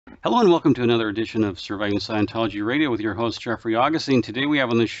Hello and welcome to another edition of Surviving Scientology Radio with your host, Jeffrey Augustine. Today we have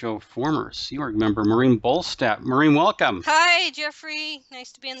on the show former Sea Org member Maureen Bolstad. Maureen, welcome. Hi, Jeffrey.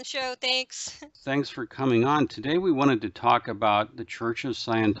 Nice to be on the show. Thanks. Thanks for coming on. Today we wanted to talk about the Church of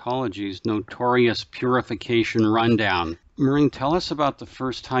Scientology's notorious Purification Rundown. Maureen, tell us about the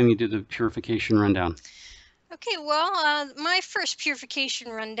first time you did the Purification Rundown. Okay, well, my first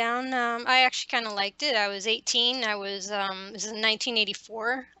Purification Rundown, I actually kind of liked it. I was 18. This is in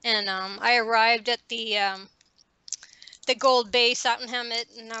 1984, and I arrived at the Gold Base out in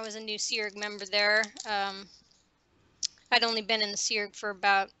Hemet, and I was a new Sea Org member there. I'd only been in the Sea Org for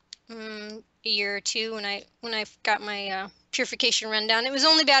about a year or two when I got my Purification Rundown. It was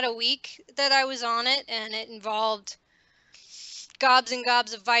only about a week that I was on it, and it involved gobs and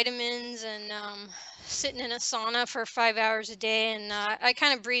gobs of vitamins and sitting in a sauna for 5 hours a day, and I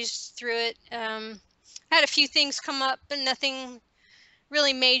kind of breezed through it. I had a few things come up, but nothing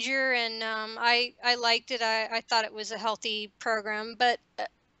really major, and I liked it. I thought it was a healthy program, but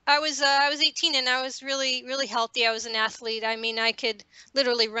I was 18 and I was really healthy. I was an athlete. I mean, I could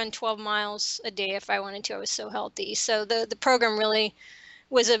literally run 12 miles a day if I wanted to. I was so healthy. So the program really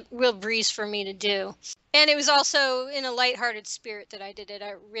was a real breeze for me to do. And it was also in a lighthearted spirit that I did it.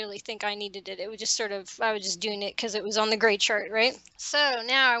 I really think I needed it. It was just I was just doing it because it was on the grade chart, right? So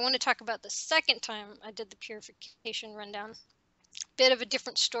now I want to talk about the second time I did the Purification Rundown. Bit of a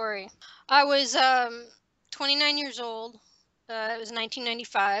different story. I was 29 years old. It was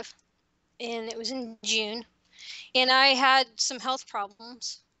 1995, and it was in June. And I had some health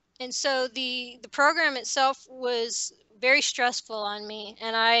problems. And so the program itself was very stressful on me,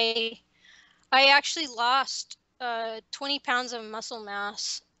 and I actually lost 20 pounds of muscle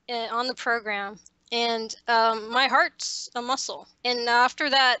mass on the program, and my heart's a muscle. And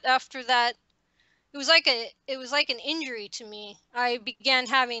after that, it was like an injury to me. I began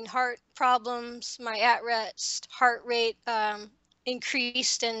having heart problems. My at-rest heart rate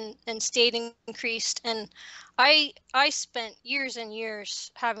increased and stayed increased, and I spent years and years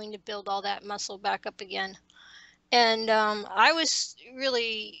having to build all that muscle back up again. And I was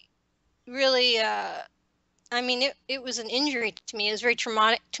really, I mean, it was an injury to me. It was very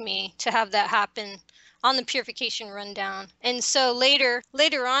traumatic to me to have that happen on the Purification Rundown. And so later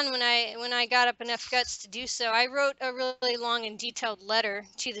on, when I got up enough guts to do so, I wrote a really long and detailed letter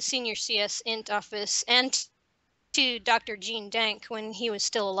to the senior CS INT office and to Dr. Gene Dank when he was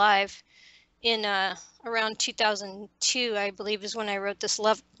still alive in around 2002, I believe, is when I wrote this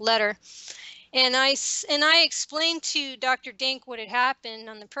letter. And I explained to Dr. Dank what had happened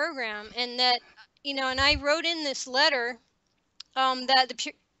on the program, and that, and I wrote in this letter that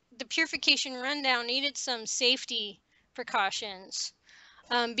the Purification Rundown needed some safety precautions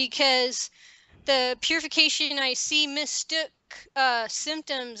because the purification IC mistook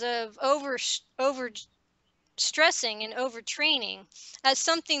symptoms of overstressing and overtraining as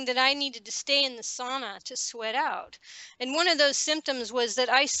something that I needed to stay in the sauna to sweat out. And one of those symptoms was that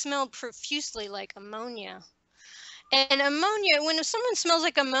I smelled profusely like ammonia. And ammonia, when someone smells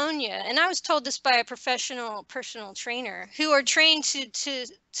like ammonia, and I was told this by a professional personal trainer who are trained to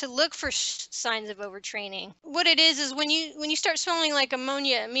look for signs of overtraining. What it is when you start smelling like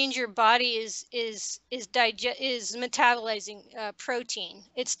ammonia, it means your body is metabolizing protein.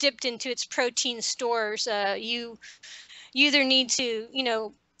 It's dipped into its protein stores. You either need to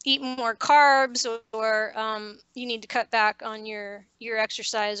eat more carbs, or you need to cut back on your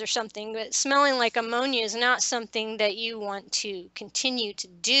exercise or something. But smelling like ammonia is not something that you want to continue to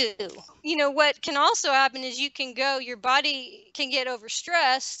do. What can also happen is your body can get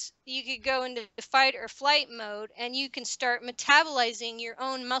overstressed. You could go into fight or flight mode, and you can start metabolizing your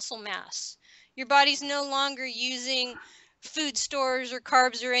own muscle mass. Your body's no longer using food stores or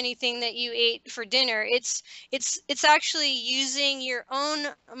carbs or anything that you ate for dinner. It's actually using your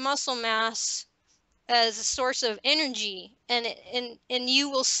own muscle mass as a source of energy, and you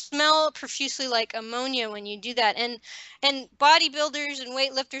will smell profusely like ammonia when you do that. And bodybuilders and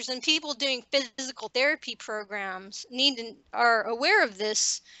weightlifters and people doing physical therapy programs are aware of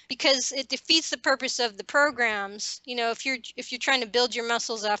this, because it defeats the purpose of the programs. If you're trying to build your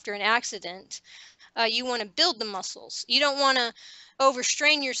muscles after an accident, you want to build the muscles. You don't want to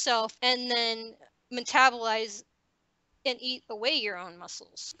overstrain yourself and then metabolize and eat away your own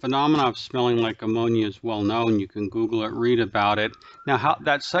muscles. Phenomena of smelling like ammonia is well known. You can Google it, read about it. Now,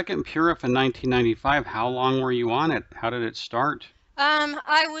 that second Purif in 1995, how long were you on it? How did it start?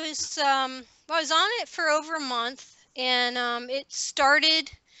 I was on it for over a month, and it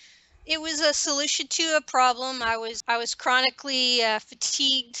was a solution to a problem. I was chronically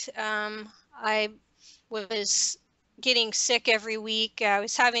fatigued. I was getting sick every week. I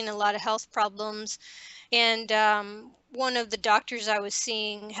was having a lot of health problems. And one of the doctors I was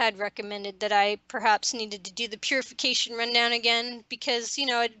seeing had recommended that I perhaps needed to do the purification rundown again because, you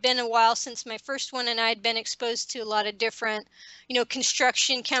know, it'd been a while since my first one and I'd been exposed to a lot of different, you know,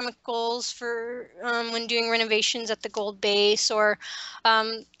 construction chemicals for when doing renovations at the gold base, or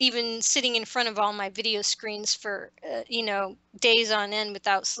even sitting in front of all my video screens for, you know, days on end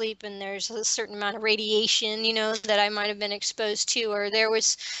without sleep. And there's a certain amount of radiation, you know, that I might have been exposed to, or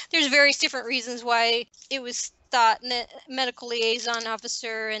there's various different reasons why it was thought, the medical liaison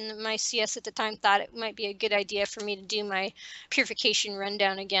officer and my CS at the time thought it might be a good idea for me to do my purification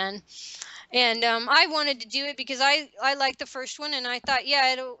rundown again. And I wanted to do it because I liked the first one, and I thought,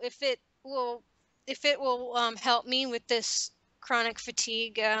 yeah, if it will help me with this chronic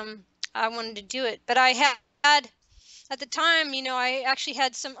fatigue, I wanted to do it. But I had at the time, you know, I actually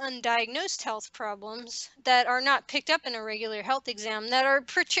had some undiagnosed health problems that are not picked up in a regular health exam that are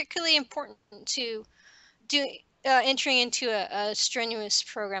particularly important to entering into a strenuous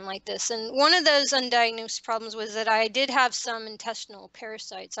program like this. And one of those undiagnosed problems was that I did have some intestinal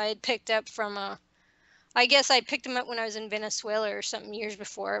parasites I had picked up from I guess I picked them up when I was in Venezuela or something years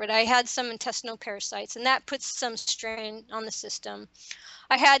before, but I had some intestinal parasites, and that puts some strain on the system.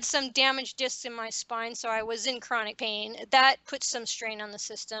 I had some damaged discs in my spine, so I was in chronic pain. That puts some strain on the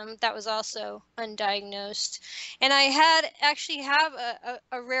system. That was also undiagnosed. And I actually have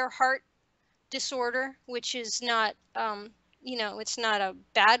a rare heart disorder, which is not, you know, it's not a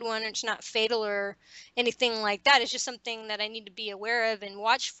bad one, it's not fatal or anything like that. It's just something that I need to be aware of and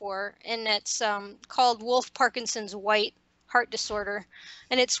watch for. And that's called Wolff-Parkinson's-White heart disorder.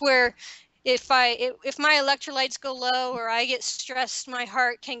 And it's where if my electrolytes go low or I get stressed, my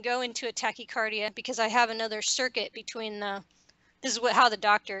heart can go into a tachycardia because I have another circuit between this is how the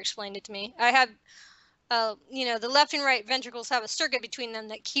doctor explained it to me. I have, you know, the left and right ventricles have a circuit between them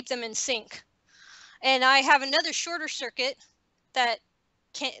that keep them in sync. And I have another shorter circuit that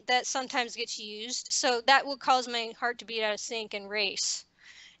sometimes gets used. So that will cause my heart to beat out of sync and race.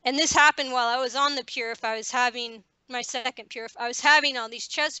 And this happened while I was on the Purif. I was having my second Purif. I was having all these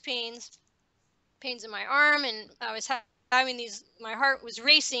chest pains in my arm, and I was having these, my heart was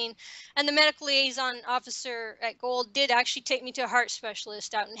racing. And the medical liaison officer at Gold did actually take me to a heart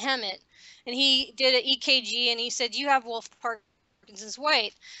specialist out in Hemet. And he did an EKG, and he said, "You have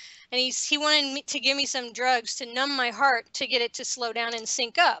Wolff-Parkinson's-White." And he wanted me to give me some drugs to numb my heart to get it to slow down and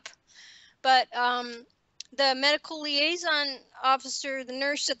sync up. But the medical liaison officer, the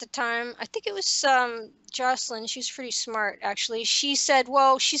nurse at the time, I think it was Jocelyn, she was pretty smart actually. She said,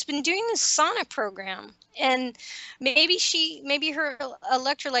 well, she's been doing this sauna program, and maybe her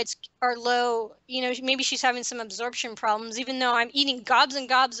electrolytes are low, you know, maybe she's having some absorption problems, even though I'm eating gobs and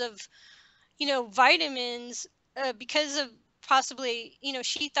gobs of, you know, vitamins because of possibly, you know,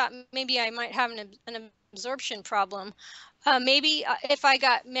 she thought maybe I might have an absorption problem. Maybe if I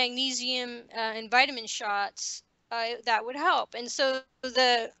got magnesium and vitamin shots, that would help. And so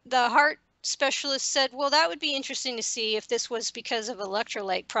the heart specialist said, well, that would be interesting to see if this was because of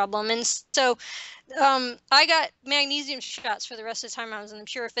electrolyte problem. And so I got magnesium shots for the rest of the time I was in the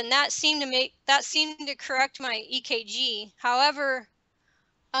Purif, and that seemed to correct my EKG. However,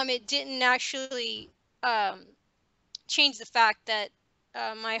 it didn't actually change the fact that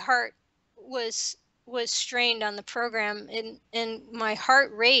my heart was strained on the program, and my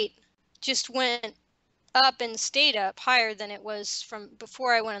heart rate just went up and stayed up higher than it was from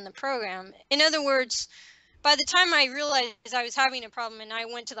before I went on the program. In other words, by the time I realized I was having a problem and I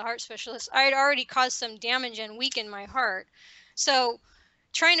went to the heart specialist, I had already caused some damage and weakened my heart. So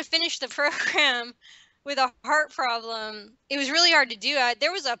trying to finish the program with a heart problem, it was really hard to do.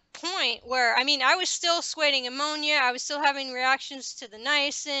 There was a point where, I mean, I was still sweating ammonia. I was still having reactions to the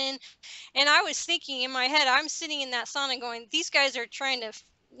niacin. And I was thinking in my head, I'm sitting in that sauna going, these guys are trying to,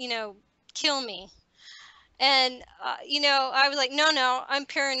 you know, kill me. And, you know, I was like, no, I'm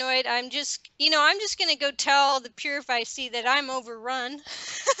paranoid. I'm just going to go tell the Purif that I'm overrun,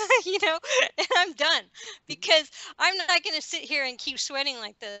 you know, and I'm done, because I'm not going to sit here and keep sweating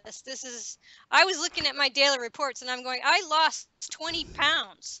like this. I was looking at my daily reports and I'm going, I lost 20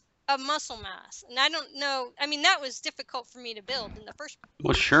 pounds of muscle mass. And I don't know, I mean, that was difficult for me to build in the first place.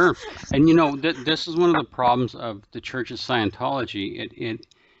 Well, sure. And, you know, this is one of the problems of the Church of Scientology. It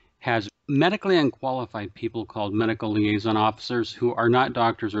has medically unqualified people called medical liaison officers who are not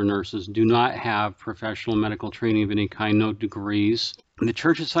doctors or nurses, do not have professional medical training of any kind, no degrees. The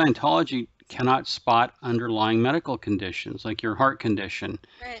Church of Scientology cannot spot underlying medical conditions like your heart condition.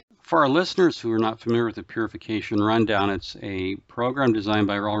 Right. For our listeners who are not familiar with the Purification Rundown, it's a program designed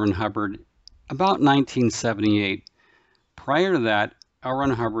by Roland Hubbard about 1978 Prior to that, L.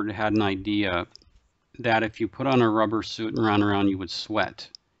 Ron Hubbard had an idea that if you put on a rubber suit and ran around, you would sweat.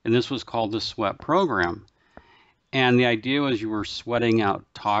 And this was called the sweat program. And the idea was you were sweating out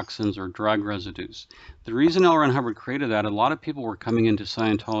toxins or drug residues. The reason L. Ron Hubbard created that, a lot of people were coming into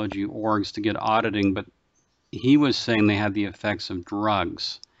Scientology orgs to get auditing, but he was saying they had the effects of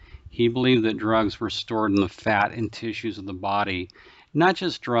drugs. He believed that drugs were stored in the fat and tissues of the body. Not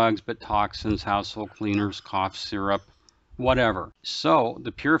just drugs, but toxins, household cleaners, cough syrup, whatever. So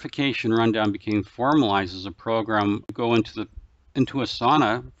the Purification Rundown became formalized as a program. You go into a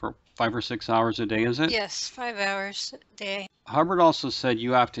sauna for 5 or 6 hours a day, is it? Yes, 5 hours a day. Hubbard also said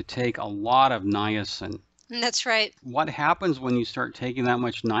you have to take a lot of niacin. That's right. What happens when you start taking that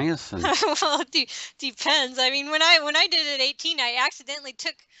much niacin? Well, it depends. I mean, when I did it at 18, I accidentally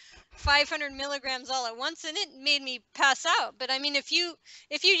took 500 milligrams all at once, and it made me pass out. But I mean, if you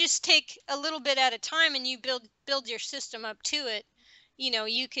just take a little bit at a time and you build your system up to it,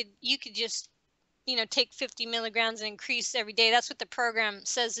 you could just take 50 milligrams and increase every day. That's what the program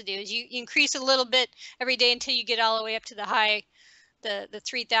says to do, is you increase a little bit every day until you get all the way up to the high, the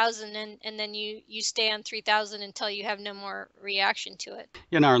 3,000, and then you stay on 3,000 until you have no more reaction to it.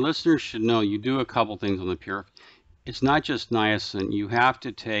 Yeah, now our listeners should know you do a couple things on the Purif. It's not just niacin. You have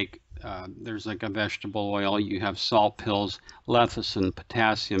to take, there's like a vegetable oil, you have salt pills, lecithin,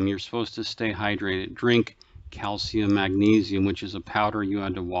 potassium. You're supposed to stay hydrated. Drink calcium, magnesium, which is a powder you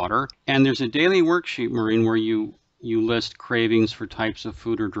add to water. And there's a daily worksheet, Maureen, where you list cravings for types of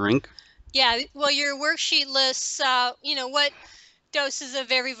food or drink. Yeah, well, your worksheet lists, what doses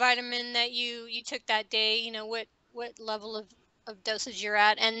of every vitamin that you took that day, what level of dosage you're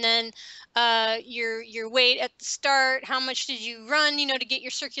at, and then your weight at the start, how much did you run, to get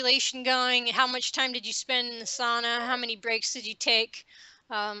your circulation going, how much time did you spend in the sauna, how many breaks did you take,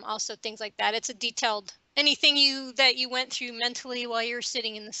 also things like that. It's a detailed, anything that you went through mentally while you were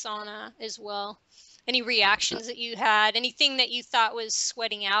sitting in the sauna as well, any reactions that you had, anything that you thought was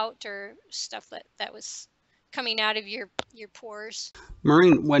sweating out, or stuff that was coming out of your pores.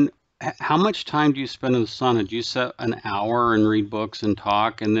 Maureen, how much time do you spend in the sauna? Do you set an hour and read books and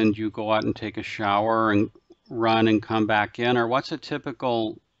talk, and then do you go out and take a shower and run and come back in? Or what's a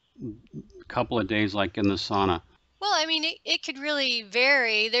typical couple of days like in the sauna? Well, I mean, it could really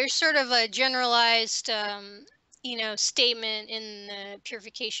vary. There's sort of a generalized, statement in the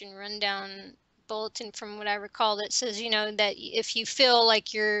Purification Rundown bulletin, from what I recall, that says, that if you feel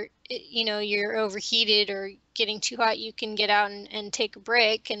like you're overheated or getting too hot, you can get out and take a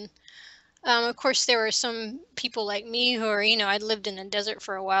break. And of course, there were some people like me who are, I'd lived in the desert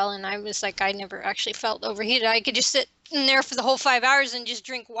for a while, and I was like, I never actually felt overheated. I could just sit in there for the whole 5 hours and just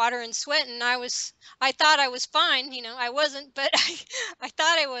drink water and sweat, and I thought I was fine. I wasn't, but I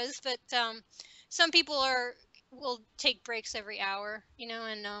thought I was. But some people will take breaks every hour,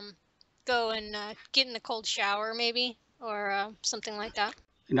 and go and get in a cold shower maybe, or something like that.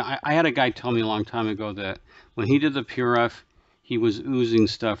 I had a guy tell me a long time ago that when he did the Purif, he was oozing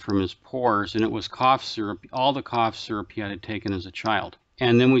stuff from his pores, and it was cough syrup, all the cough syrup he had taken as a child.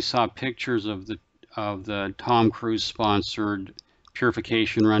 And then we saw pictures of the Tom Cruise sponsored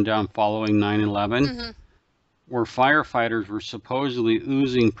Purification Rundown following 9/11, Mm-hmm. where firefighters were supposedly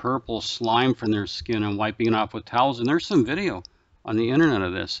oozing purple slime from their skin and wiping it off with towels. And there's some video on the internet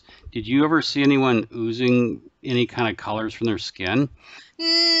of this. Did you ever see anyone oozing any kind of colors from their skin?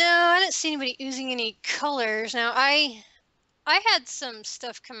 No, I didn't see anybody oozing any colors. Now, I had some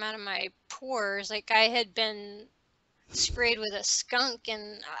stuff come out of my pores, like I had been sprayed with a skunk,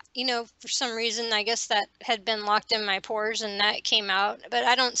 and for some reason, I guess that had been locked in my pores and that came out. But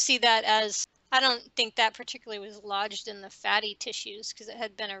I don't see that as, I don't think that particularly was lodged in the fatty tissues, because it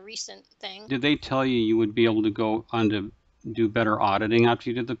had been a recent thing. Did they tell you would be able to go on to do better auditing after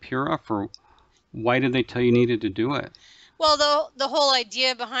you did the Purif, or why did they tell you needed to do it? Well, the whole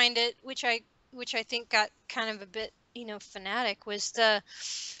idea behind it, which I think got kind of a bit, fanatic, was the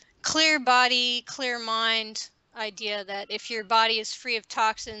clear body, clear mind idea, that if your body is free of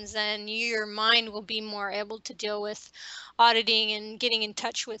toxins, then your mind will be more able to deal with auditing and getting in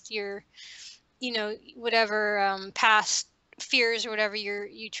touch with your, whatever past fears or whatever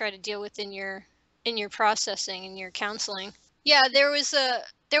you try to deal with in your processing and your counseling. Yeah, there was a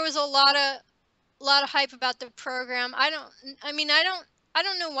lot of hype about the program. I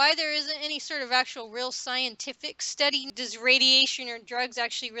don't know why there isn't any sort of actual real scientific study. Does radiation or drugs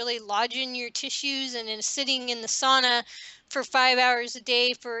actually really lodge in your tissues, and in sitting in the sauna for 5 hours a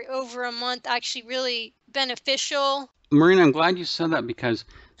day for over a month actually really beneficial? Maureen, I'm glad you said that, because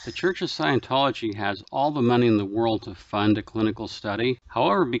The Church of Scientology has all the money in the world to fund a clinical study.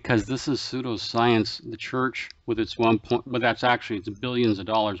 However, because this is pseudoscience, the church, with its it's billions of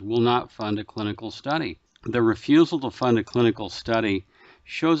dollars, will not fund a clinical study. The refusal to fund a clinical study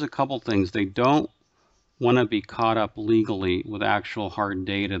shows a couple things. They don't want to be caught up legally with actual hard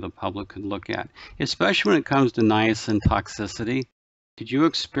data the public could look at, especially when it comes to niacin toxicity. Did you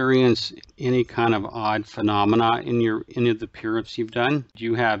experience any kind of odd phenomena in any of the Purifs you've done? Do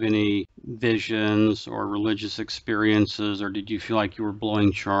you have any visions or religious experiences, or did you feel like you were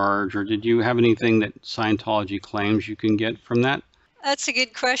blowing charge, or did you have anything that Scientology claims you can get from that? That's a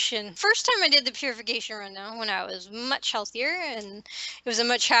good question. First time I did the Purification Rundown when I was much healthier, and it was a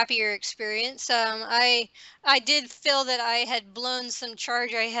much happier experience. I did feel that I had blown some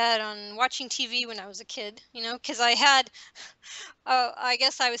charge I had on watching TV when I was a kid, because I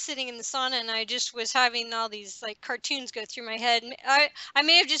guess I was sitting in the sauna and I just was having all these like cartoons go through my head. I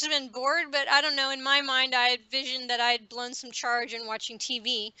may have just been bored, but I don't know. In my mind, I had visioned that I had blown some charge in watching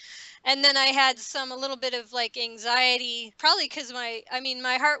TV. And then I had a little bit of like anxiety, probably because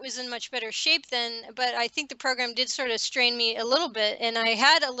my heart was in much better shape then, but I think the program did sort of strain me a little bit, and I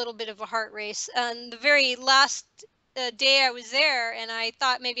had a little bit of a heart race. And the very last day I was there, and I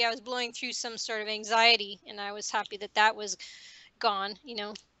thought maybe I was blowing through some sort of anxiety, and I was happy that that was gone,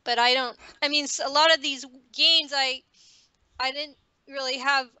 but a lot of these gains, I didn't really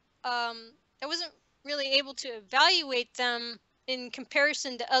have, I wasn't really able to evaluate them in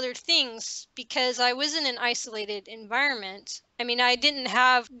comparison to other things because I was in an isolated environment. I didn't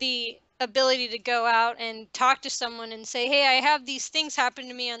have the ability to go out and talk to someone and say, hey, I have these things happen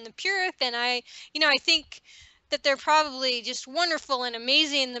to me on the Purif, and I think that they're probably just wonderful and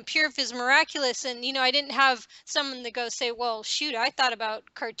amazing. The Purif is miraculous. And, I didn't have someone to go say, well, shoot, I thought about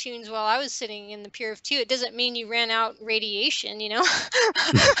cartoons while I was sitting in the Purif too. It doesn't mean you ran out radiation, Yeah.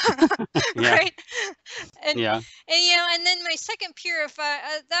 right? And, Yeah. and then my second Purif,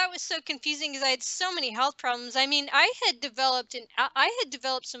 that was so confusing because I had so many health problems. I had developed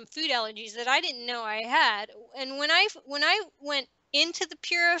some food allergies that I didn't know I had. And when I went into the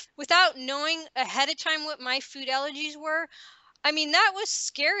Purif without knowing ahead of time what my food allergies were, that was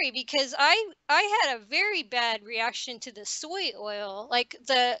scary because I had a very bad reaction to the soy oil. Like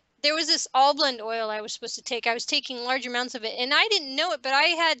there was this all blend oil I was supposed to take. I was taking large amounts of it and I didn't know it, but I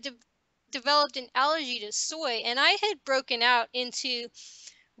had developed an allergy to soy, and I had broken out into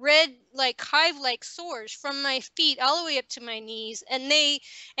red, like hive-like sores from my feet all the way up to my knees, and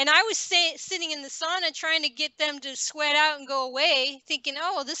I was sitting in the sauna trying to get them to sweat out and go away, thinking,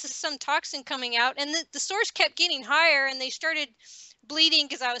 oh, this is some toxin coming out, and the sores kept getting higher and they started bleeding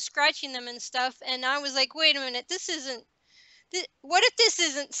because I was scratching them and stuff. And I was like, wait a minute, what if this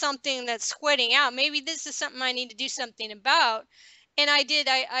isn't something that's sweating out? Maybe this is something I need to do something about. And I did.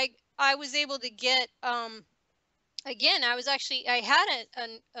 I was able to get again, I had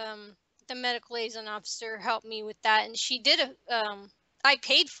the medical liaison officer help me with that, and she did I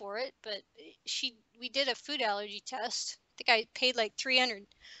paid for it, but we did a food allergy test. I think I paid like $300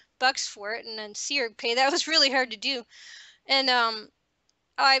 for it, and then see her pay. That was really hard to do. And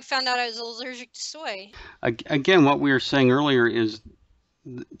I found out I was allergic to soy. Again, what we were saying earlier is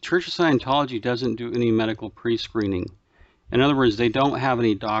the Church of Scientology doesn't do any medical pre-screening. In other words, they don't have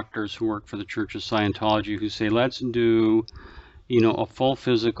any doctors who work for the Church of Scientology who say, let's do, a full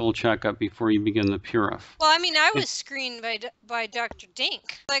physical checkup before you begin the Purif. Well, I was screened by Dr.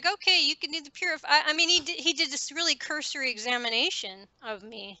 Dink. Like, okay, you can do the Purif. He did this really cursory examination of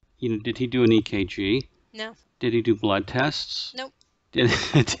me. Did he do an EKG? No. Did he do blood tests? Nope. Did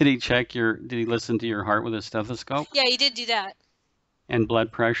he listen to your heart with a stethoscope? Yeah, he did do that. And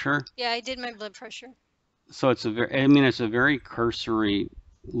blood pressure? Yeah, I did my blood pressure. So it's a very cursory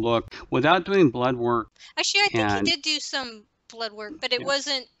look without doing blood work. Actually, I think he did do some blood work, but it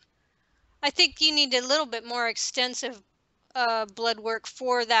wasn't. I think you need a little bit more extensive blood work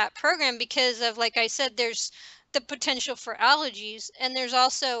for that program because of, like I said, there's the potential for allergies, and there's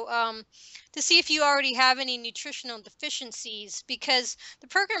also to see if you already have any nutritional deficiencies, because the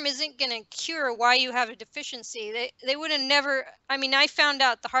program isn't going to cure why you have a deficiency. They would have never. I found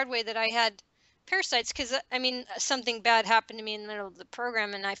out the hard way that I had parasites because something bad happened to me in the middle of the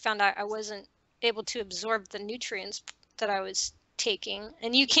program, and I found out I wasn't able to absorb the nutrients that I was taking.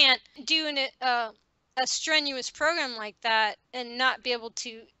 And you can't do a strenuous program like that and not be able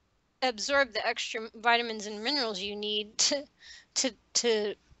to absorb the extra vitamins and minerals you need to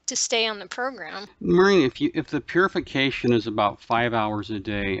stay on the program. Maureen, if the purification is about 5 hours a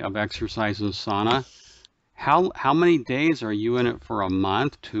day of exercise and sauna, how many days are you in it for? A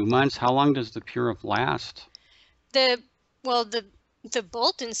month, 2 months? How long does the Purif last? The the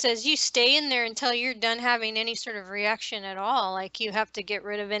bulletin says you stay in there until you're done having any sort of reaction at all. Like you have to get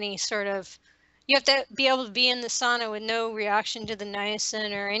rid of any sort of, you have to be able to be in the sauna with no reaction to the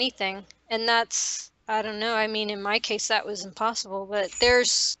niacin or anything. And that's, I don't know. I mean, in my case, that was impossible, but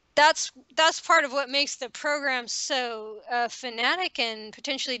that's part of what makes the program so fanatic and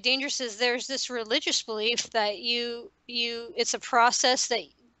potentially dangerous is there's this religious belief that it's a process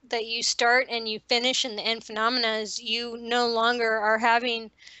that you start and you finish, and the end phenomena is you no longer are having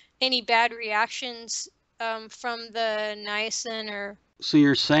any bad reactions from the niacin or. So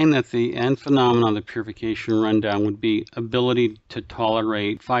you're saying that the end phenomenon of the purification rundown would be ability to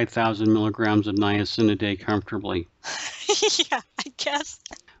tolerate 5,000 milligrams of niacin a day comfortably. Yeah, I guess.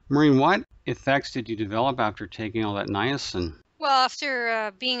 Maureen, what effects did you develop after taking all that niacin? Well,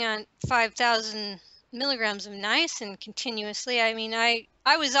 after being on 5,000 milligrams of niacin continuously, I mean, I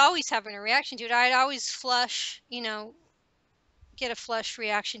was always having a reaction to it. I'd always flush, get a flush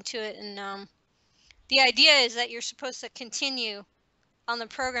reaction to it. And the idea is that you're supposed to continue on the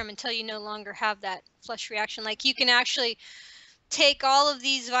program until you no longer have that flush reaction. Like you can actually take all of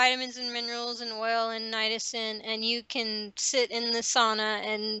these vitamins and minerals and oil and niacin, and you can sit in the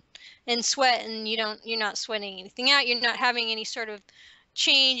sauna and sweat, and you're not sweating anything out. You're not having any sort of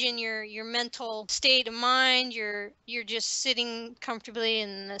change in your mental state of mind. You're just sitting comfortably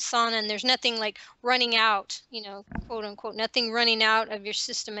in the sauna, and there's nothing like running out, quote unquote, nothing running out of your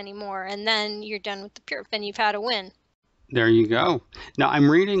system anymore. And then you're done with the Purif, and you've had a win. There you go. Now, I'm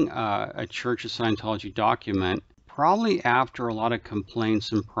reading a Church of Scientology document. Probably after a lot of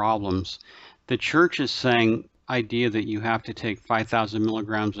complaints and problems, the church is saying idea that you have to take 5,000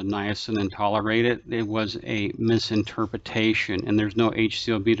 milligrams of niacin and tolerate it. It was a misinterpretation, and there's no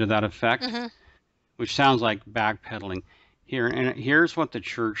HCOB to that effect, which sounds like backpedaling. Here's what the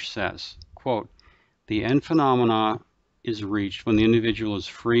church says, quote, the end phenomena is reached when the individual is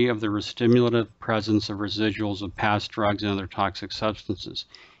free of the restimulative presence of residuals of past drugs and other toxic substances.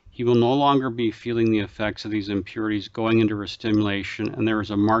 He will no longer be feeling the effects of these impurities going into restimulation, and there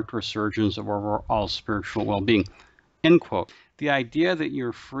is a marked resurgence of overall spiritual well-being. End quote. The idea that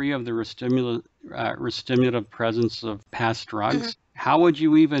you're free of the restimulative presence of past drugs, how would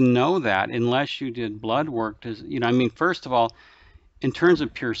you even know that unless you did blood work? First of all, in terms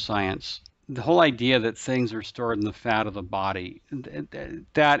of pure science, the whole idea that things are stored in the fat of the body,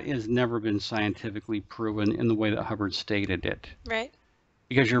 that has never been scientifically proven in the way that Hubbard stated it. Right.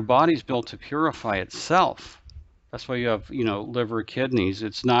 Because your body's built to purify itself. That's why you have, liver, kidneys.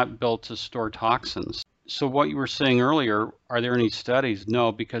 It's not built to store toxins. So what you were saying earlier, are there any studies?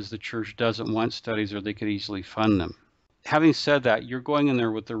 No, because the church doesn't want studies or they could easily fund them. Having said that, you're going in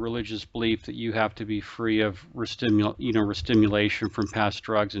there with the religious belief that you have to be free of restimulation from past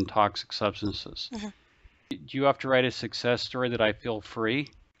drugs and toxic substances. Do you have to write a success story that I feel free?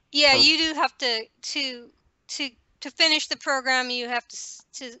 Yeah, you do have to finish the program. You have to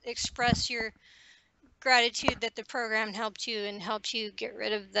express your gratitude that the program helped you and helped you get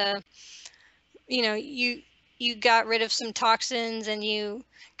rid of the, you got rid of some toxins, and you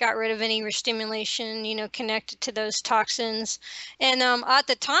got rid of any restimulation, connected to those toxins. And at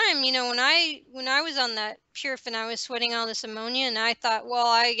the time, when I was on that Purif and I was sweating all this ammonia, and I thought, well,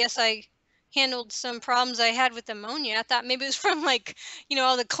 I guess I handled some problems I had with ammonia. I thought maybe it was from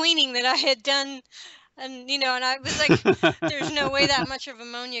all the cleaning that I had done. And, and I was like, there's no way that much of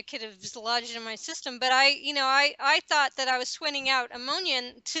ammonia could have lodged in my system. But I thought that I was sweating out ammonia.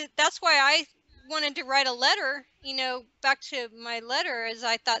 And that's why I wanted to write a letter, back to my letter, as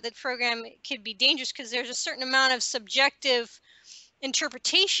I thought the program could be dangerous because there's a certain amount of subjective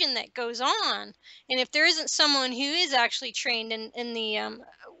interpretation that goes on. And if there isn't someone who is actually trained in the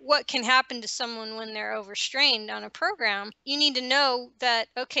what can happen to someone when they're overstrained on a program, you need to know that,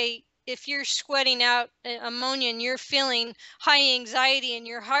 okay, if you're sweating out ammonia and you're feeling high anxiety and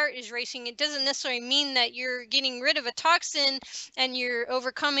your heart is racing, it doesn't necessarily mean that you're getting rid of a toxin and you're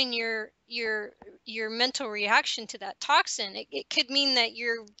overcoming your mental reaction to that toxin. It could mean that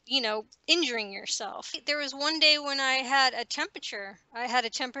you're, injuring yourself. There was one day when I had a temperature. I had a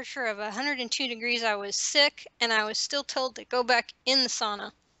temperature of 102 degrees. I was sick, and I was still told to go back in the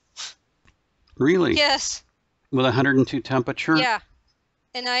sauna. Really? Yes. With 102 temperature? Yeah.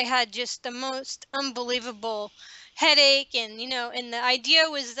 And I had just the most unbelievable headache. And, and the idea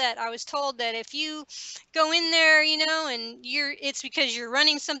was that I was told that if you go in there, and it's because you're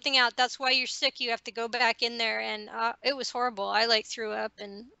running something out. That's why you're sick. You have to go back in there. And it was horrible. I threw up.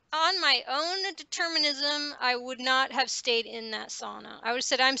 And on my own determinism, I would not have stayed in that sauna. I would have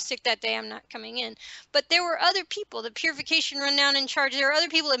said, I'm sick that day. I'm not coming in. But there were other people, the Purification Rundown in charge. There were other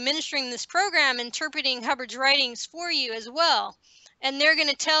people administering this program, interpreting Hubbard's writings for you as well. And they're going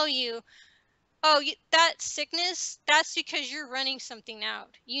to tell you, oh, that sickness, that's because you're running something out.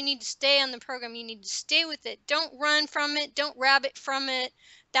 You need to stay on the program. You need to stay with it. Don't run from it. Don't rabbit from it.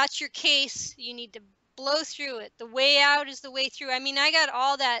 That's your case. You need to blow through it. The way out is the way through. I mean, I got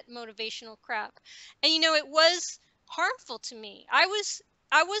all that motivational crap. And, it was harmful to me. I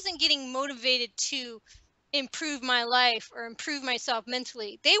wasn't getting motivated to improve my life or improve myself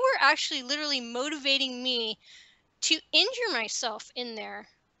mentally. They were actually literally motivating me to injure myself in there.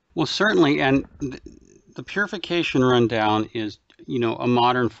 Well, certainly, and the Purification Rundown is, a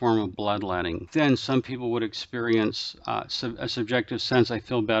modern form of bloodletting. Then some people would experience a subjective sense, I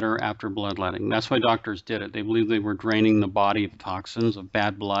feel better after bloodletting. That's why doctors did it. They believed they were draining the body of toxins, of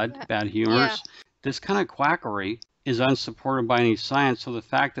bad blood, bad humors. Yeah. This kind of quackery is unsupported by any science, so the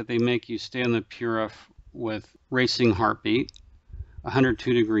fact that they make you stay in the Purif with racing heartbeat,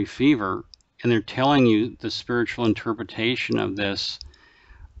 102-degree fever, and they're telling you the spiritual interpretation of this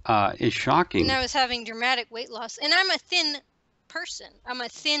is shocking. And I was having dramatic weight loss. And I'm a thin person. I'm a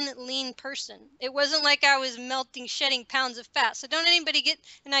thin, lean person. It wasn't like I was shedding pounds of fat. So don't anybody get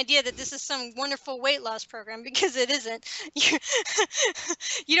an idea that this is some wonderful weight loss program, because it isn't.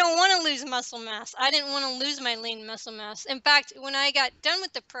 You don't want to lose muscle mass. I didn't want to lose my lean muscle mass. In fact, when I got done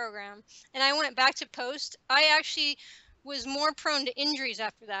with the program and I went back to post, I actually was more prone to injuries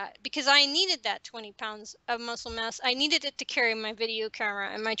after that, because I needed that 20 pounds of muscle mass. I needed it to carry my video camera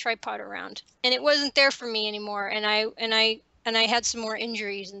and my tripod around, and it wasn't there for me anymore. And I had some more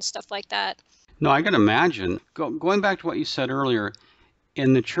injuries and stuff like that. No, I can imagine. Going back to what you said earlier,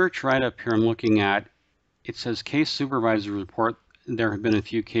 in the church right up here I'm looking at, it says case supervisors report there have been a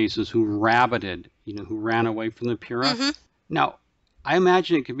few cases who rabbited, who ran away from the Purif. Mm-hmm. Now, I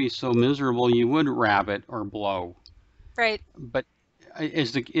imagine it could be so miserable you would rabbit or blow. Right. But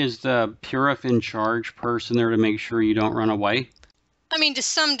is the Purif in charge person there to make sure you don't run away? I mean, to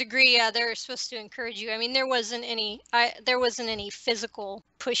some degree, yeah, they're supposed to encourage you. I mean, there wasn't any physical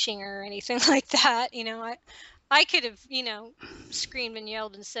pushing or anything like that. I could have, screamed and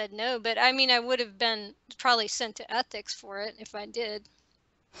yelled and said no, but I mean, I would have been probably sent to ethics for it if I did.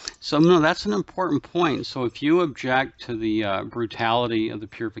 So, no, that's an important point. So if you object to the brutality of the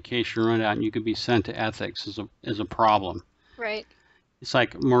Purification Rundown, you could be sent to ethics as a problem. Right. It's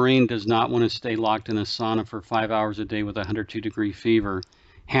like Maureen does not want to stay locked in a sauna for 5 hours a day with a 102-degree fever.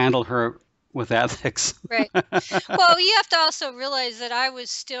 Handle her with ethics. Right. Well, you have to also realize that I was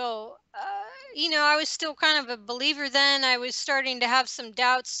still, I was still kind of a believer then. I was starting to have some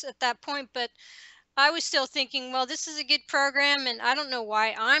doubts at that point, but I was still thinking, well, this is a good program, and I don't know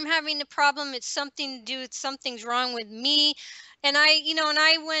why I'm having the problem. It's something to do with something's wrong with me. And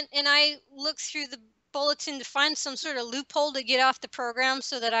I went and I looked through the bulletin to find some sort of loophole to get off the program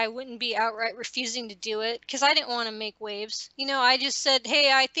so that I wouldn't be outright refusing to do it, because I didn't want to make waves. I just said,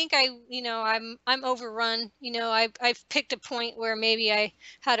 hey, I think I'm overrun. I've picked a point where maybe I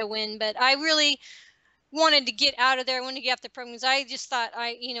had a win, but I really wanted to get out of there. I wanted to get off the program because I just thought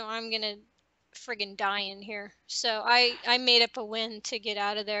I'm going to friggin' die in here. So I made up a win to get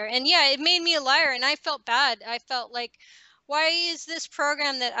out of there. And yeah, it made me a liar, and I felt bad. I felt like, why is this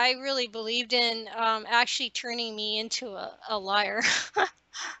program that I really believed in actually turning me into a liar?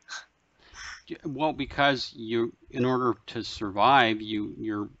 Well, because in order to survive,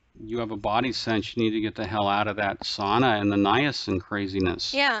 you have a body sense. You need to get the hell out of that sauna and the niacin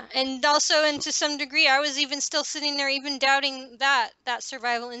craziness. Yeah, and also, and to some degree, I was even still sitting there, even doubting that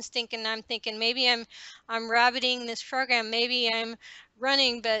survival instinct, and I'm thinking maybe I'm rabbiting this program, maybe I'm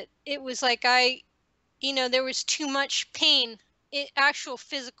running, but it was like there was too much pain, actual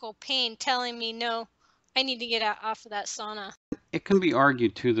physical pain, telling me, no, I need to get off of that sauna. It can be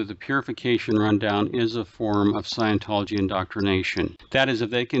argued, too, that the Purification Rundown is a form of Scientology indoctrination. That is, if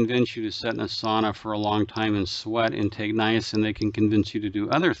they convince you to sit in a sauna for a long time and sweat and take niacin, they can convince you to do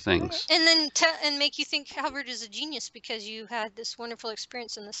other things. And then and make you think Hubbard is a genius because you had this wonderful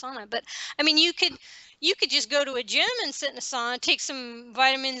experience in the sauna. But, I mean, you could just go to a gym and sit in a sauna, take some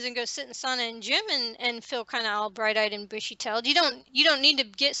vitamins and go sit in the sauna and gym and feel kind of all bright-eyed and bushy-tailed. You don't need to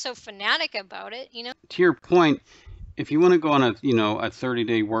get so fanatic about it, To your point, if you want to go on a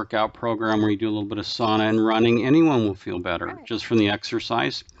 30-day workout program where you do a little bit of sauna and running, anyone will feel better just from the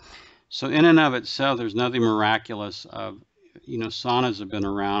exercise. So in and of itself, there's nothing miraculous of, saunas have been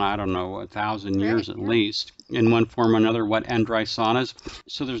around, I don't know, 1,000 years at least, in one form or another, wet and dry saunas.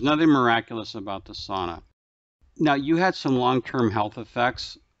 So there's nothing miraculous about the sauna. Now, you had some long-term health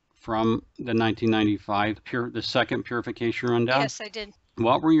effects from the 1995, the second Purification Rundown? Yes, I did.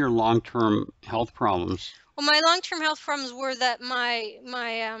 What were your long-term health problems? Well, my long-term health problems were that my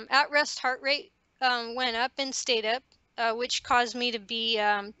at-rest heart rate went up and stayed up. which caused me to be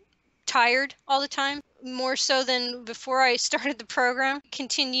tired all the time, more so than before I started the program.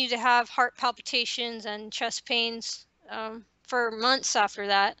 Continue to have heart palpitations and chest pains for months after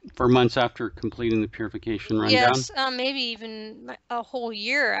that. For months after completing the Purification Rundown? Yes, maybe even a whole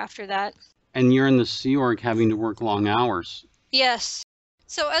year after that. And you're in the Sea Org having to work long hours. Yes.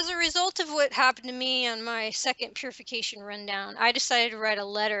 So as a result of what happened to me on my second Purification Rundown, I decided to write a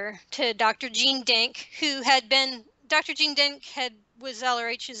letter to Dr. Jean Denk, who had been, Dr. Jean Denk was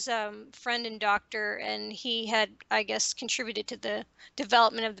LRH's friend and doctor, and he had, I guess, contributed to the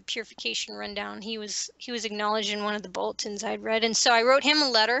development of the Purification Rundown. He was acknowledged in one of the bulletins I'd read, and so I wrote him a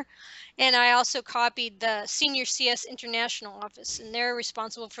letter, and I also copied the Senior CS International Office, and they're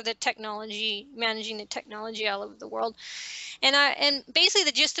responsible for the technology, managing the technology all over the world. And basically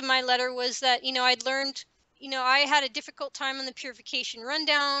the gist of my letter was that, I'd learned, I had a difficult time on the Purification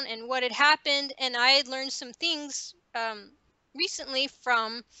Rundown and what had happened, and I had learned some things recently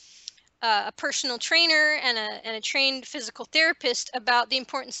from a personal trainer and a trained physical therapist about the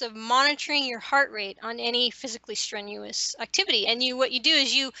importance of monitoring your heart rate on any physically strenuous activity. And what you do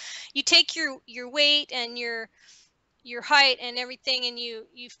is you take your weight and your height and everything, and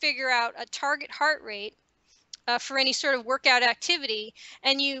you figure out a target heart rate for any sort of workout activity,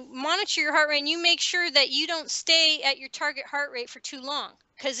 and you monitor your heart rate, and you make sure that you don't stay at your target heart rate for too long.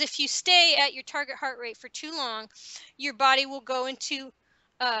 Because if you stay at your target heart rate for too long, your body will go into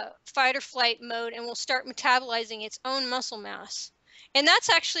fight or flight mode and will start metabolizing its own muscle mass. And that's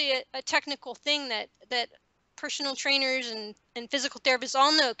actually a technical thing that personal trainers and physical therapists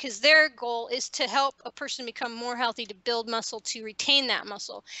all know, because their goal is to help a person become more healthy, to build muscle, to retain that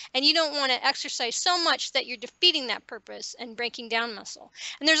muscle. And you don't want to exercise so much that you're defeating that purpose and breaking down muscle.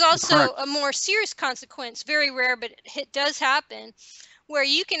 And there's also Correct. a more serious consequence, very rare, but it does happen, where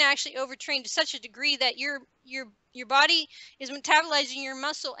you can actually overtrain to such a degree that your body is metabolizing your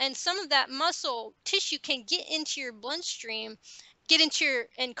muscle, and some of that muscle tissue can get into your bloodstream,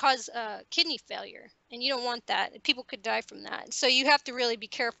 and cause kidney failure. And you don't want that. People could die from that. So you have to really be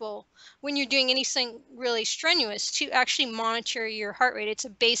careful when you're doing anything really strenuous to actually monitor your heart rate. It's a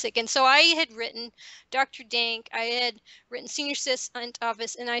basic. And so I had written Dr. Dank, I had written Senior Assistant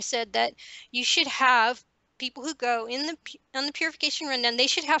Office, and I said that you should have people who go on the Purification Rundown, they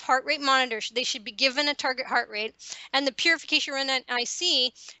should have heart rate monitors. They should be given a target heart rate, and the Purification Rundown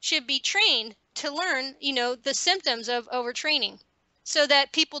IC should be trained to learn, the symptoms of overtraining, so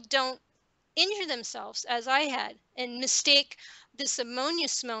that people don't injure themselves, as I had, and mistake this ammonia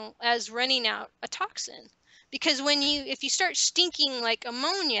smell as running out a toxin. Because if you start stinking like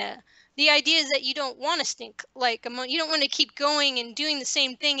ammonia, the idea is that you don't want to stink like ammonia. You don't want to keep going and doing the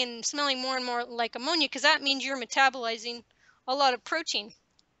same thing and smelling more and more like ammonia, because that means you're metabolizing a lot of protein.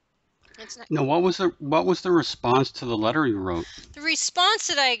 It's not. Now, what was the response to the letter you wrote? The response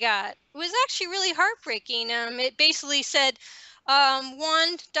that I got was actually really heartbreaking. It basically said,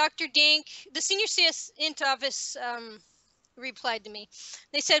 one, Dr. Dink, the Senior CS Int Office replied to me.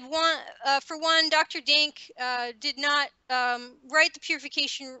 They said, for one, Dr. Dink did not write the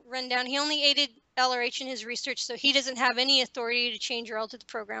Purification Rundown. He only aided LRH in his research, so he doesn't have any authority to change or alter the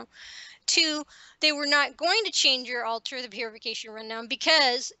program. Two, they were not going to change or alter the Purification Rundown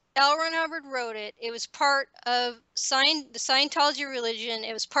because L. Ron Hubbard wrote it. It was part of the Scientology religion.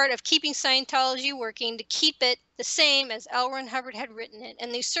 It was part of keeping Scientology working, to keep it the same as L. Ron Hubbard had written it.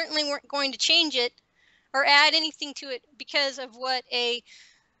 And they certainly weren't going to change it or add anything to it because of what a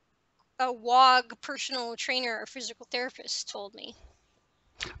WOG personal trainer or physical therapist told me.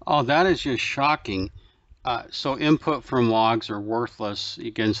 Oh, that is just shocking. So input from WOGs are worthless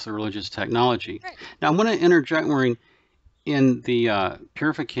against the religious technology. Right. Now, I want to interject, Maureen, in the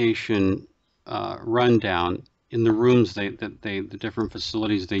Purification Rundown, in the rooms the different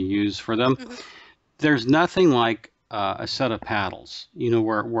facilities they use for them, Mm-hmm. There's nothing like a set of paddles,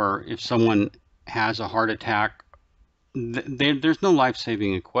 where if someone has a heart attack, there's no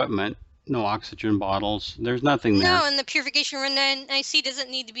life-saving equipment, no oxygen bottles, there's nothing there. No, and the Purification Rundown IC doesn't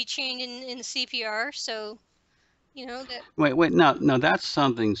need to be trained in CPR, so, that... Wait, no, that's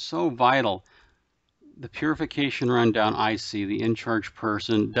something so vital. The Purification Rundown IC, the in-charge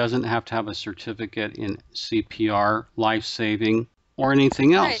person, doesn't have to have a certificate in CPR, life-saving, or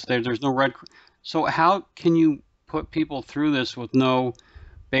anything else. Right. There's no Red. So how can you put people through this with no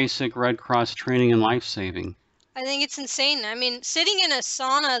basic Red Cross training in life-saving? I think it's insane. I mean, sitting in a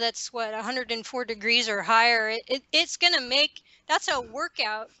sauna that's 104 degrees or higher, it's going to make, that's a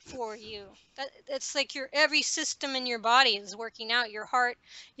workout for you. That's like every system in your body is working out. Your heart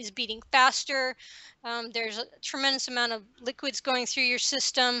is beating faster. There's a tremendous amount of liquids going through your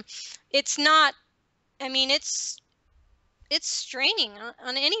system. It's not, I mean, it's it's straining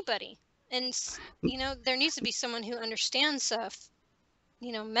on anybody. And, you know, there needs to be someone who understands,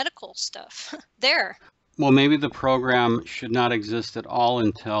 you know, medical stuff there. Well, maybe the program should not exist at all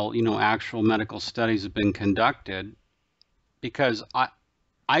until, you know, actual medical studies have been conducted, because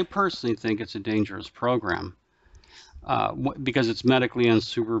I personally think it's a dangerous program, because it's medically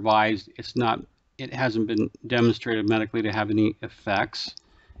unsupervised. It hasn't been demonstrated medically to have any effects.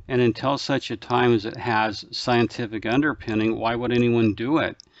 And until such a time as it has scientific underpinning, why would anyone do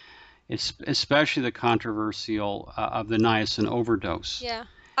it? It's especially the controversial of the niacin overdose. Yeah,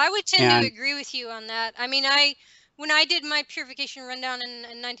 I would tend to agree with you on that. I mean, when I did my purification rundown in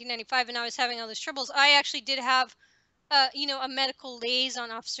 1995 and I was having all those troubles, I actually did have, you know, a medical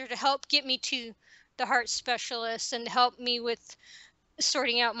liaison officer to help get me to the heart specialist and help me with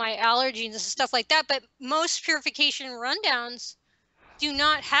sorting out my allergies and stuff like that. But most purification rundowns do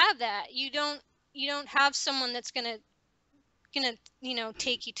not have that. You don't have someone that's gonna you know,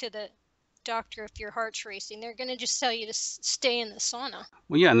 take you to the doctor if your heart's racing. They're gonna just tell you to stay in the sauna.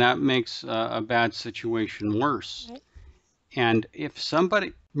 Well, yeah, and that makes a bad situation worse. Right. And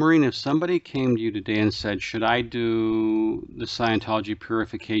Maureen, if somebody came to you today and said, should I do the Scientology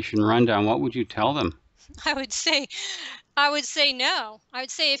Purification Rundown, what would you tell them? I would say no. I would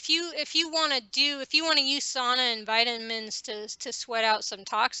say if you want to use sauna and vitamins to sweat out some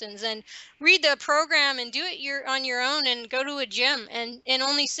toxins, then read the program and do it on your own, and go to a gym and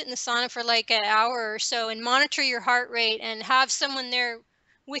only sit in the sauna for like an hour or so and monitor your heart rate and have someone there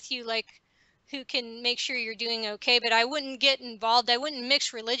with you, like, who can make sure you're doing okay. But I wouldn't get involved. I wouldn't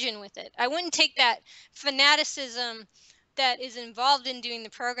mix religion with it. I wouldn't take that fanaticism that is involved in doing the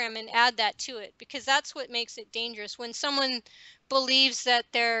program and add that to it, because that's what makes it dangerous. When someone believes that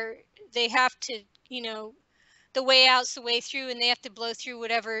they have to, you know, the way out's the way through, and they have to blow through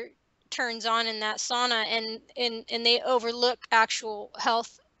whatever turns on in that sauna, and they overlook actual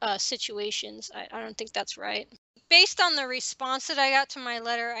health situations. I don't think that's right. Based on the response that I got to my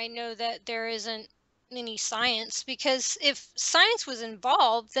letter, I know that there isn't any science, because if science was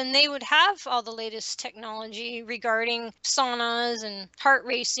involved, then they would have all the latest technology regarding saunas and heart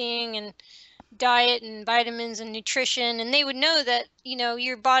racing and diet and vitamins and nutrition, and they would know that, you know,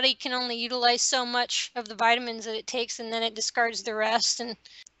 your body can only utilize so much of the vitamins that it takes, and then it discards the rest, and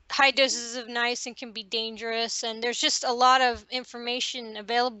high doses of niacin can be dangerous. And there's just a lot of information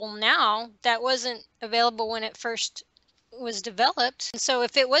available now that wasn't available when it first was developed. And so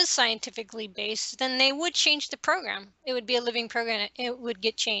if it was scientifically based, then they would change the program. It would be a living program. It would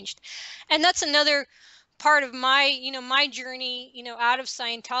get changed. And that's another part of my, you know, my journey, you know, out of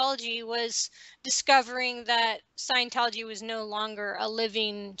Scientology, was discovering that Scientology was no longer a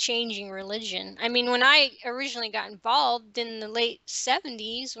living, changing religion. I mean, when I originally got involved in the late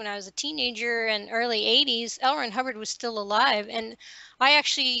 70s, when I was a teenager, and early 80s, L. Ron Hubbard was still alive. And I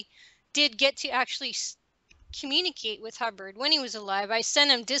actually did get to actually communicate with Hubbard when he was alive. I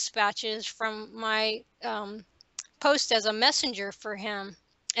sent him dispatches from my post as a messenger for him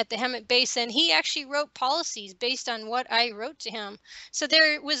at the Hemet base, and he actually wrote policies based on what I wrote to him. So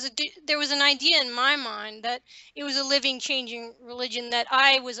there was an idea in my mind that it was a living, changing religion, that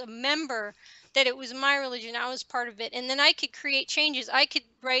I was a member, that it was my religion, I was part of it, and then I could create changes. I could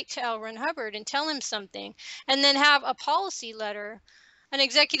write to L. Ron Hubbard and tell him something, and then have a policy letter, an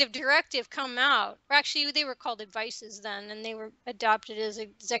executive directive come out. Or actually, they were called advices then, and they were adopted as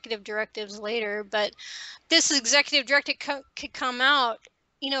executive directives later. But this executive directive could come out,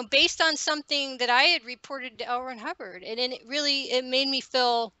 you know, based on something that I had reported to L. Ron Hubbard. And it made me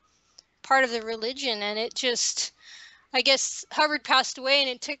feel part of the religion. And it just, I guess Hubbard passed away, and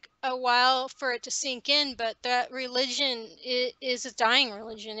it took a while for it to sink in, but that religion is a dying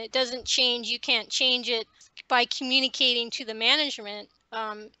religion. It doesn't change. You can't change it by communicating to the management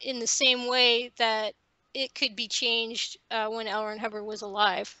in the same way that it could be changed when L. Ron Hubbard was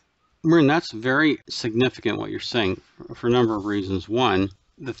alive. Maureen, that's very significant what you're saying for a number of reasons. One,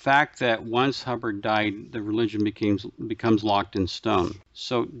 the fact that once Hubbard died, the religion becomes locked in stone.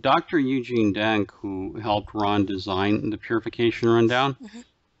 So Dr. Eugene Dank, who helped Ron design the Purification Rundown,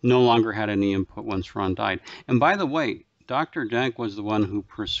 no longer had any input once Ron died. And by the way, Dr. Dank was the one who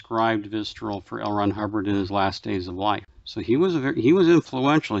prescribed Visceral for L. Ron Hubbard in his last days of life. So he was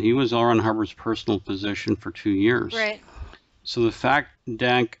influential. He was L. Ron Hubbard's personal physician for 2 years. Right. So the fact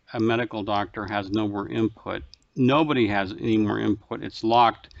Dank, a medical doctor, has no more input, nobody has any more input. It's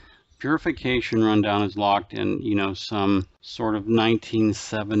locked. Purification Rundown is locked in, you know, some sort of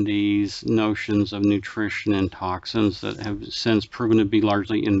 1970s notions of nutrition and toxins that have since proven to be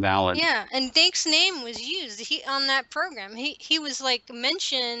largely invalid. Yeah, and Dank's name was used on that program. He was like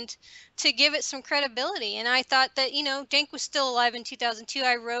mentioned to give it some credibility. And I thought that, Dank was still alive in 2002.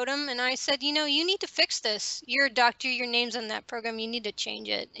 I wrote him and I said, you need to fix this. You're a doctor, your name's on that program. You need to change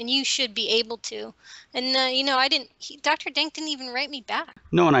it and you should be able to. And, Dr. Dank didn't even write me back.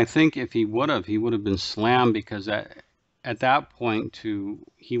 No, and I think if he would have been slammed because at that point,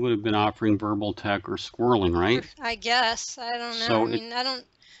 he would have been offering verbal tech or squirreling, right? I guess. I don't know. So I don't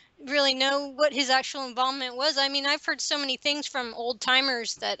really know what his actual involvement was. I mean, I've heard so many things from old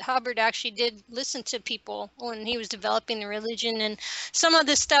timers that Hubbard actually did listen to people when he was developing the religion, and some of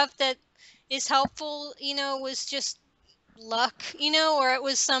the stuff that is helpful, was just luck, or it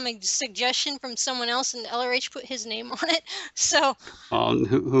was some suggestion from someone else and LRH put his name on it. So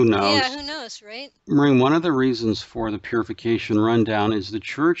who knows? Yeah, who knows, right? Maureen, one of the reasons for the Purification Rundown is the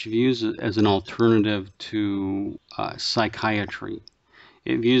church views it as an alternative to psychiatry.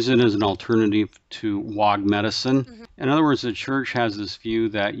 It views it as an alternative to WOG medicine. Mm-hmm. In other words, the church has this view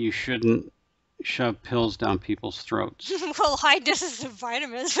that you shouldn't shove pills down people's throats. Well, high doses of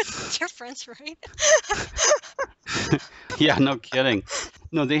vitamins, what's the difference, right? Yeah, no kidding.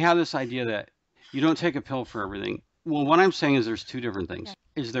 No, they have this idea that you don't take a pill for everything. Well, what I'm saying is there's two different things.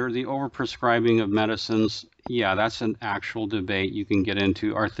 Yeah. Is there the overprescribing of medicines? Yeah, that's an actual debate you can get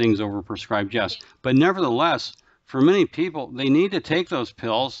into. Are things overprescribed? Yes. But nevertheless, for many people, they need to take those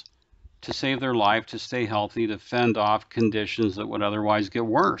pills to save their life, to stay healthy, to fend off conditions that would otherwise get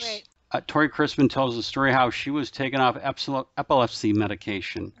worse. Right. Tori Crispin tells the story how she was taken off epilepsy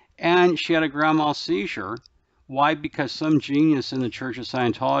medication, and she had a grand mal seizure. Why? Because some genius in the Church of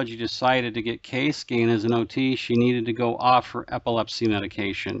Scientology decided to get case gain as an OT. She needed to go off her epilepsy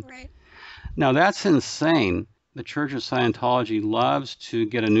medication. Right. Now, that's insane. The Church of Scientology loves to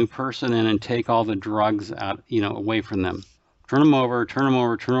get a new person in and take all the drugs out, away from them. Turn them over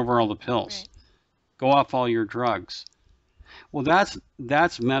all the pills. Right. Go off all your drugs. Well,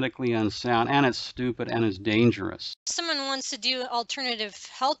 that's medically unsound, and it's stupid, and it's dangerous. If someone wants to do alternative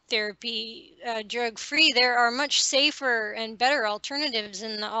health therapy, drug-free, there are much safer and better alternatives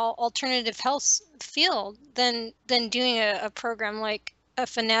in the alternative health field than doing a program like a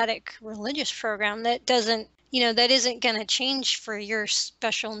fanatic religious program that doesn't, that isn't going to change for your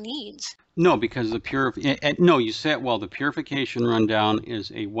special needs. No, because you said, well, the Purification Rundown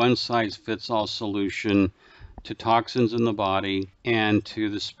is a one-size-fits-all solution to toxins in the body and to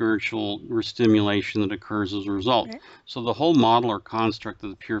the spiritual restimulation that occurs as a result. Right. So the whole model or construct of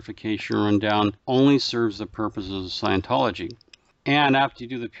the Purification Rundown only serves the purposes of Scientology. And after you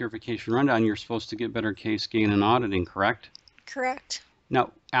do the Purification Rundown, you're supposed to get better case gain and auditing, correct? Correct. Now,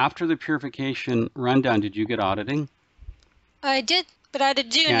 after the Purification Rundown, did you get auditing? I did, but I had to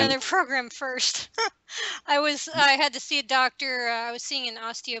do another program first. I had to see a doctor. I was seeing an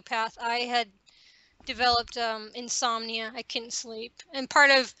osteopath. I had developed insomnia. I couldn't sleep, and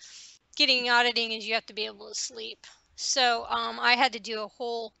part of getting auditing is you have to be able to sleep. So I had to do a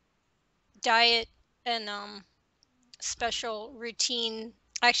whole diet and special routine.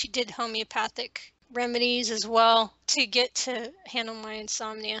 I actually did homeopathic remedies as well to get to handle my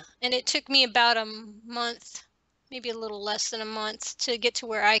insomnia, and it took me about a month, maybe a little less than a month, to get to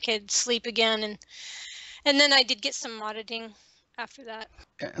where I could sleep again, and then I did get some auditing after that.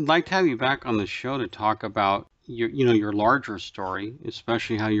 I'd like to have you back on the show to talk about your larger story,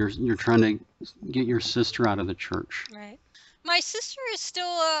 especially how you're trying to get your sister out of the church. Right. My sister is still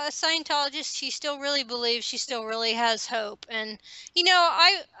a Scientologist. She still really believes. She still really has hope. And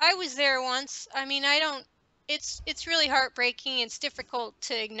I was there once. I mean, it's really heartbreaking. It's difficult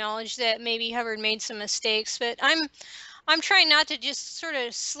to acknowledge that maybe Hubbard made some mistakes, but I'm trying not to just sort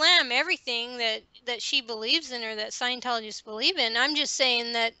of slam everything that she believes in or that Scientologists believe in. I'm just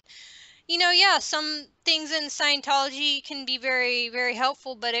saying that, some things in Scientology can be very, very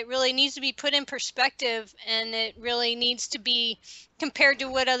helpful, but it really needs to be put in perspective, and it really needs to be compared to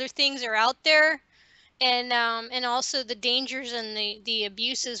what other things are out there. And also the dangers and the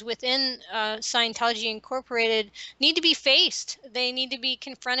abuses within Scientology Incorporated need to be faced. They need to be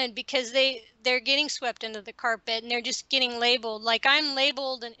confronted because they're getting swept under the carpet, and they're just getting labeled. Like I'm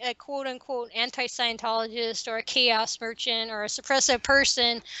labeled a quote-unquote anti-Scientologist or a chaos merchant or a suppressive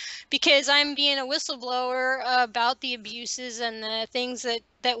person because I'm being a whistleblower about the abuses and the things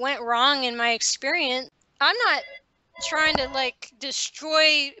that went wrong in my experience. I'm not trying to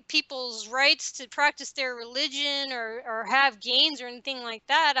destroy people's rights to practice their religion or have gains or anything like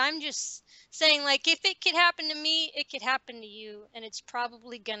that. I'm just saying, if it could happen to me, it could happen to you, and it's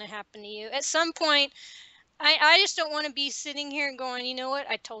probably gonna happen to you at some point. I just don't want to be sitting here going, you know what,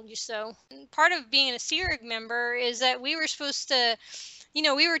 I told you so. And part of being a Sea Org member is that we were supposed to,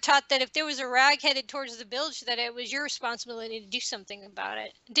 we were taught that if there was a rag headed towards the bilge, that it was your responsibility to do something about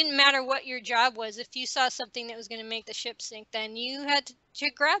it. It didn't matter what your job was. If you saw something that was going to make the ship sink, then you had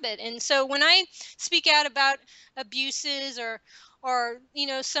to grab it. And so when I speak out about abuses or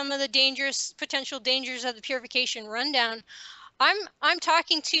some of the potential dangers of the Purification Rundown, I'm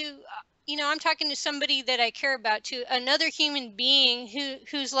talking to I'm talking to somebody that I care about, to another human being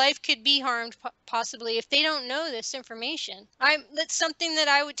whose life could be harmed possibly if they don't know this information. That's something that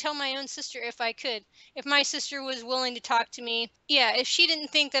I would tell my own sister if I could. If my sister was willing to talk to me, yeah, if she didn't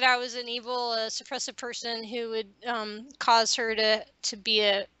think that I was an evil, suppressive person who would cause her to be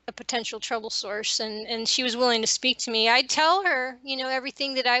a potential trouble source, and she was willing to speak to me, I'd tell her,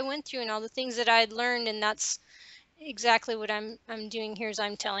 everything that I went through and all the things that I'd learned. And that's exactly what I'm doing here, is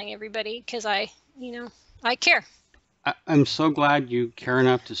I'm telling everybody because I care. I'm so glad you care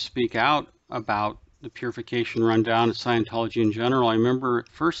enough to speak out about the Purification Rundown and Scientology in general. I remember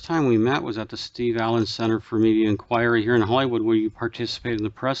first time we met was at the Steve Allen Center for Media Inquiry here in Hollywood, where you participated in the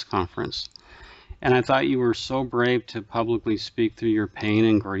press conference. And I thought you were so brave to publicly speak through your pain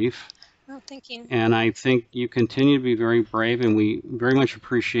and grief. Oh, thank you. And I think you continue to be very brave, and we very much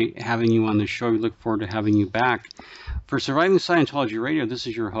appreciate having you on the show. We look forward to having you back. For Surviving Scientology Radio, this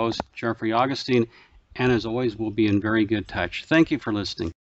is your host, Jeffrey Augustine, and as always, we'll be in very good touch. Thank you for listening.